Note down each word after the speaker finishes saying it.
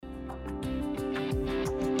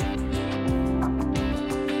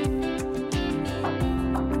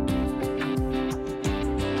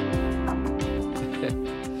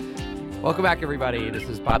Welcome back, everybody. This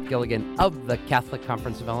is Bob Gilligan of the Catholic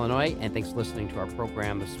Conference of Illinois, and thanks for listening to our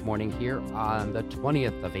program this morning here on the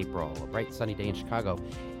 20th of April, a bright sunny day in Chicago.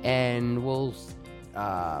 And we'll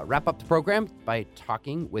wrap up the program by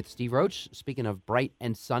talking with Steve Roach, speaking of bright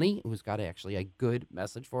and sunny, who's got actually a good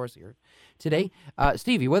message for us here today.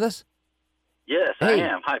 Steve, you with us? Yes, Hey.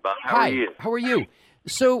 I am. Hi, Bob. How Hi. are you? How are you?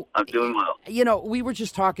 So, I'm doing well. You know, we were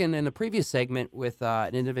just talking in the previous segment with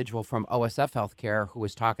an individual from OSF Healthcare who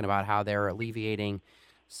was talking about how they're alleviating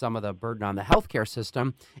some of the burden on the healthcare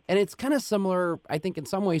system. And it's kind of similar, I think, in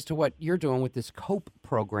some ways to what you're doing with this COPE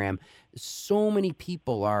program. So many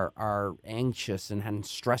people are anxious and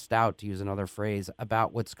stressed out, to use another phrase,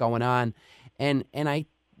 about what's going on. And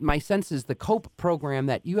my sense is the COPE program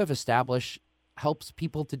that you have established helps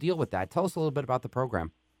people to deal with that. Tell us a little bit about the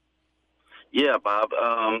program. Yeah, Bob.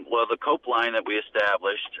 Well, the COPE line that we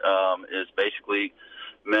established is basically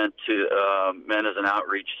meant as an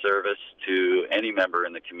outreach service to any member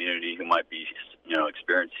in the community who might be,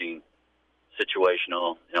 experiencing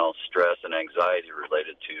situational, stress and anxiety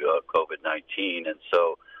related to COVID-19. And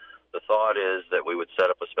so the thought is that we would set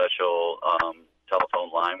up a special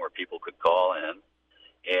telephone line where people could call in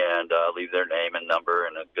and leave their name and number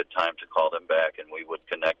and a good time to call them back, and we would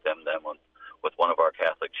connect them with one of our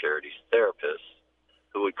Catholic Charities therapists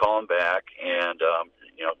who would call them back and,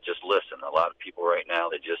 just listen. A lot of people right now,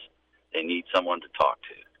 they need someone to talk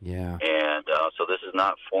to. Yeah. And so this is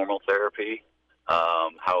not formal therapy.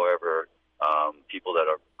 However, people that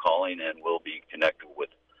are calling in will be connected with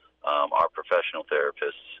our professional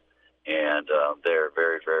therapists, and they're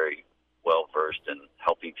very, very well-versed in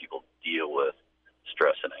helping people deal with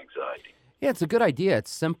stress and anxiety. Yeah, it's a good idea. It's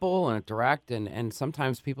simple and direct, and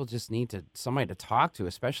sometimes people just need somebody to talk to,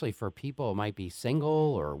 especially for people who might be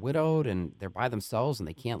single or widowed and they're by themselves and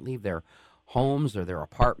they can't leave their homes or their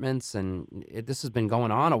apartments. And this has been going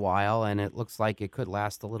on a while, and it looks like it could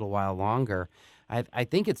last a little while longer. I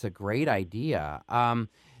think it's a great idea.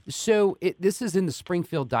 So this is in the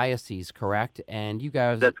Springfield Diocese, correct? And you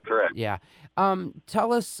guys... That's correct. Yeah.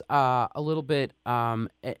 Tell us a little bit, and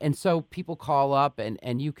so people call up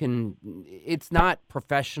and you can, it's not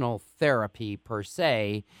professional therapy per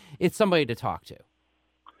se, it's somebody to talk to.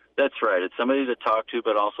 That's right. It's somebody to talk to,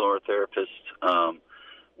 but also our therapist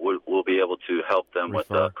will be able to help them with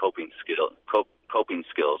coping skills,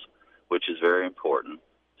 which is very important.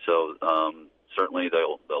 So certainly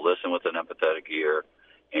they'll listen with an empathetic ear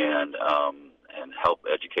and help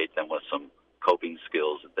educate them with some coping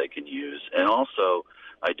skills that they can use, and also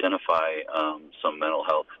identify some mental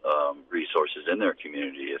health resources in their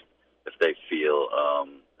community if they feel a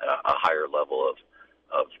higher level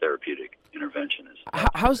of therapeutic intervention.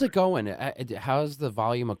 How's it going? How's the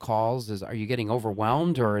volume of calls? Are you getting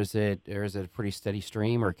overwhelmed, or is it a pretty steady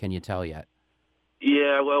stream, or can you tell yet?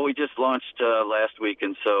 Yeah, well, we just launched last week,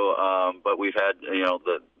 and so but we've had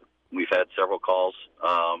we've had several calls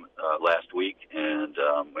last week, and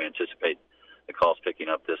we anticipate the calls picking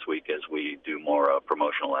up this week as we do more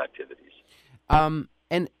promotional activities. And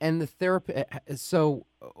the therapy. So,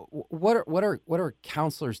 what are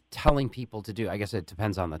counselors telling people to do? I guess it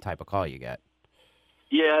depends on the type of call you get.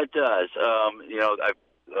 Yeah, it does. I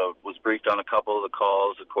was briefed on a couple of the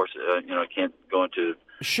calls. Of course, I can't go into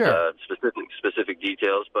specific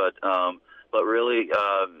details, but really,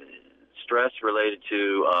 stress related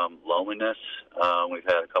to loneliness. We've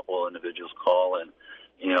had a couple of individuals call, and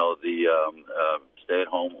the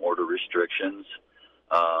stay-at-home order restrictions.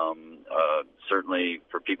 Certainly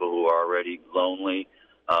for people who are already lonely,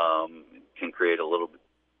 can create a little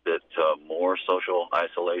bit more social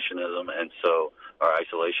isolation, and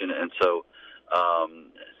so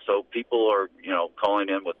people are calling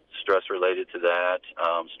in with stress related to that,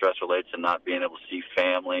 stress related to not being able to see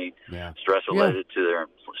family, stress related to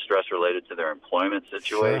their employment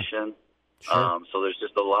situation. Sure. So there's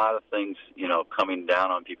just a lot of things, coming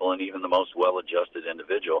down on people, and even the most well-adjusted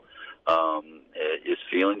individual is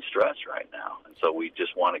feeling stress right now. And so we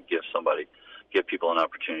just want to give people an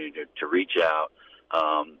opportunity to reach out.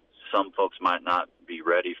 Some folks might not be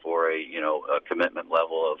ready for a commitment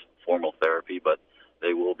level of formal therapy, but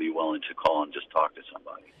they will be willing to call and just talk to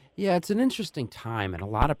somebody. Yeah, it's an interesting time, and a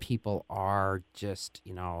lot of people are just,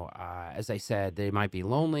 as I said, they might be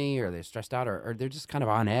lonely, or they're stressed out, or they're just kind of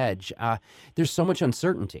on edge. There's so much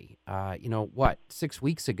uncertainty. 6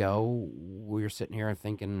 weeks ago, we were sitting here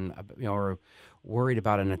thinking, or worried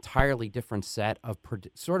about an entirely different set of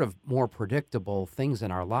sort of more predictable things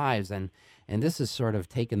in our lives, and this has sort of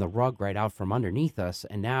taken the rug right out from underneath us.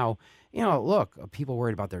 And now, look, people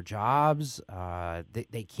worried about their jobs.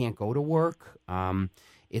 They can't go to work.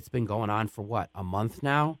 It's been going on for a month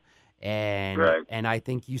now, And Right. and I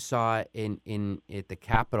think you saw in at the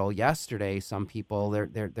Capitol yesterday, some people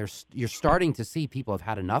you're starting to see people have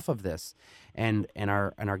had enough of this, and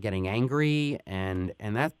are getting angry, and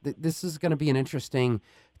this is going to be an interesting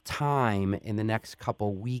time in the next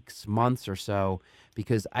couple weeks, months or so,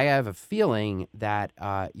 because I have a feeling that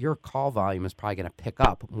your call volume is probably going to pick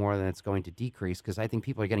up more than it's going to decrease, because I think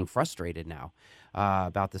people are getting frustrated now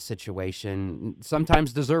about the situation,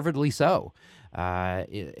 sometimes deservedly so.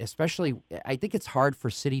 Especially, I think it's hard for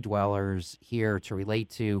city dwellers here to relate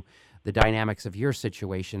to the dynamics of your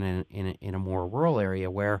situation in a more rural area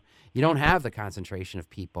where you don't have the concentration of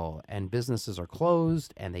people, and businesses are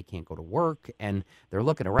closed and they can't go to work, and they're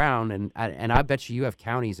looking around, and I bet you have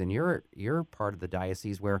counties in your part of the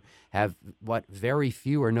diocese where have very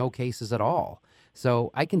few or no cases at all. So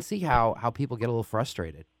I can see how people get a little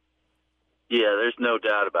frustrated. Yeah, there's no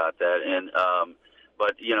doubt about that. And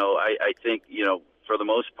but I think for the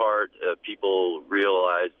most part, people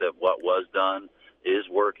realize that what was done is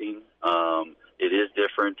working. It is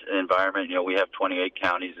different environment. We have 28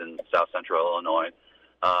 counties in South Central Illinois.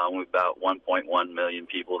 We've about 1.1 million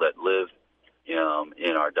people that live in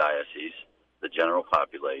our diocese, the general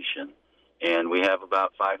population, and we have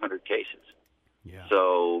about 500 cases. Yeah.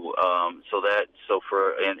 So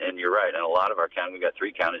you're right. In a lot of our counties, we got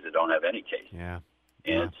 3 counties that don't have any cases. Yeah.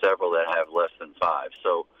 And several that have less than 5.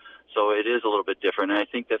 So it is a little bit different. And I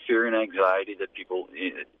think that fear and anxiety that people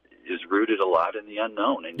is rooted a lot in the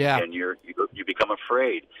unknown, and you become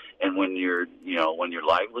afraid. And when when your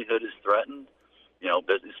livelihood is threatened,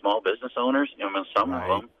 small business owners, some Right.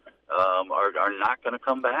 of them are not going to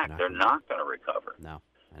come back. They're not going to recover. No.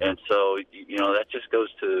 And so that just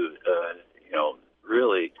goes to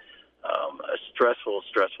really a stressful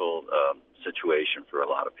situation for a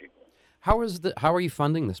lot of people. How are you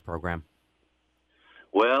funding this program?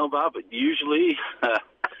 Well, Bob, usually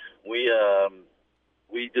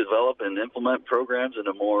we develop and implement programs in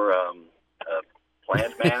a more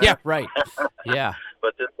planned manner. Yeah, right. Yeah.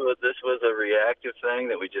 But this was a reactive thing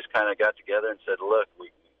that we just kind of got together and said, look,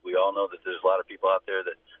 we all know that there's a lot of people out there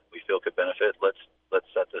that we feel could benefit. Let's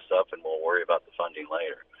set this up, and we'll worry about the funding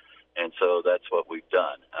later. And so that's what we've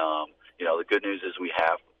done. The good news is we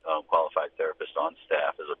have qualified therapists on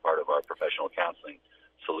staff as a part of our professional counseling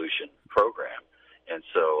solution program, and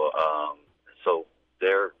so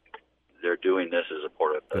they're doing this as a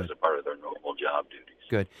part of their normal job duties.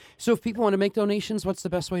 Good. So if people want to make donations, what's the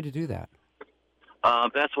best way to do that?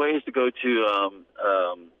 Best way is to go to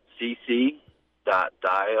cc.dio.org,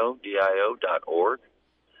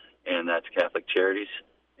 and that's Catholic Charities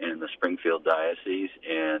in the Springfield Diocese.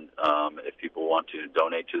 And if people want to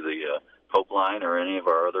donate to the Pope Line or any of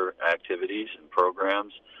our other activities and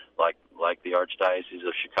programs, like the Archdiocese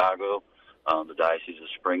of Chicago, the Diocese of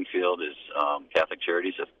Springfield is Catholic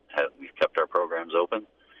Charities. We've kept our programs open,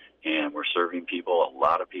 and we're serving people, a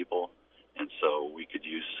lot of people, and so we could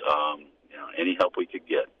use any help we could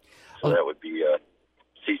get. So that would be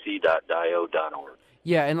cc.dio.org.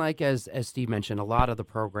 Yeah, and as Steve mentioned, a lot of the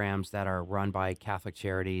programs that are run by Catholic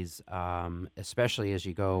Charities, especially as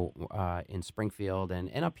you go in Springfield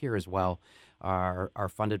and up here as well, are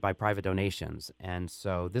funded by private donations. And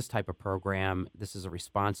so this type of program, this is a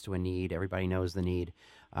response to a need. Everybody knows the need.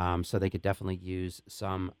 So they could definitely use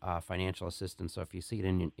some financial assistance. So if you see it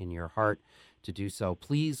in your heart to do so,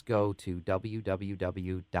 please go to www.cc.dio.org,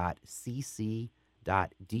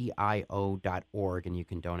 and you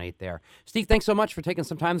can donate there. Steve, thanks so much for taking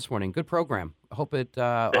some time this morning. Good program. I hope it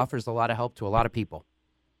offers a lot of help to a lot of people.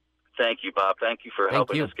 Thank you, Bob. Thank you for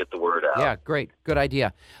helping us get the word out. Yeah, great. Good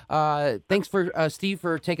idea. Thanks for Steve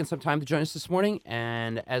for taking some time to join us this morning,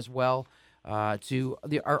 and as well to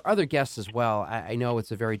our other guests as well. I know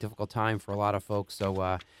it's a very difficult time for a lot of folks,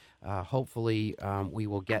 so hopefully we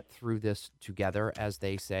will get through this together, as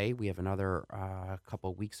they say. We have another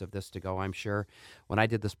couple weeks of this to go, I'm sure. When I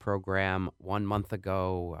did this program 1 month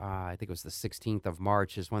ago, I think it was the 16th of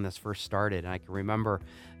March is when this first started. And I can remember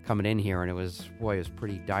coming in here, and it was a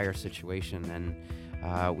pretty dire situation. And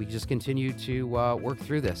we just continue to work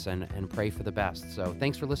through this and pray for the best. So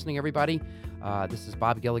thanks for listening, everybody. This is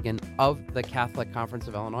Bob Gilligan of the Catholic Conference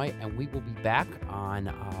of Illinois, and we will be back on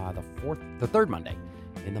the third Monday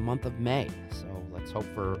in the month of May. So let's hope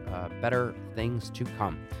for better things to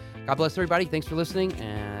come. God bless everybody. Thanks for listening,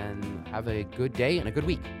 and have a good day and a good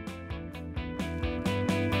week.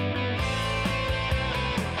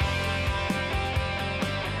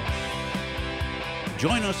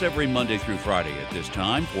 Join us every Monday through Friday at this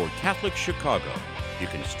time for Catholic Chicago. You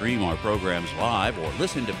can stream our programs live or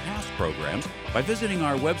listen to past programs by visiting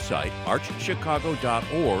our website,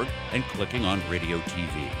 archchicago.org, and clicking on Radio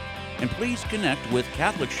TV. And please connect with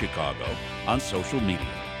Catholic Chicago on social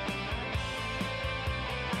media.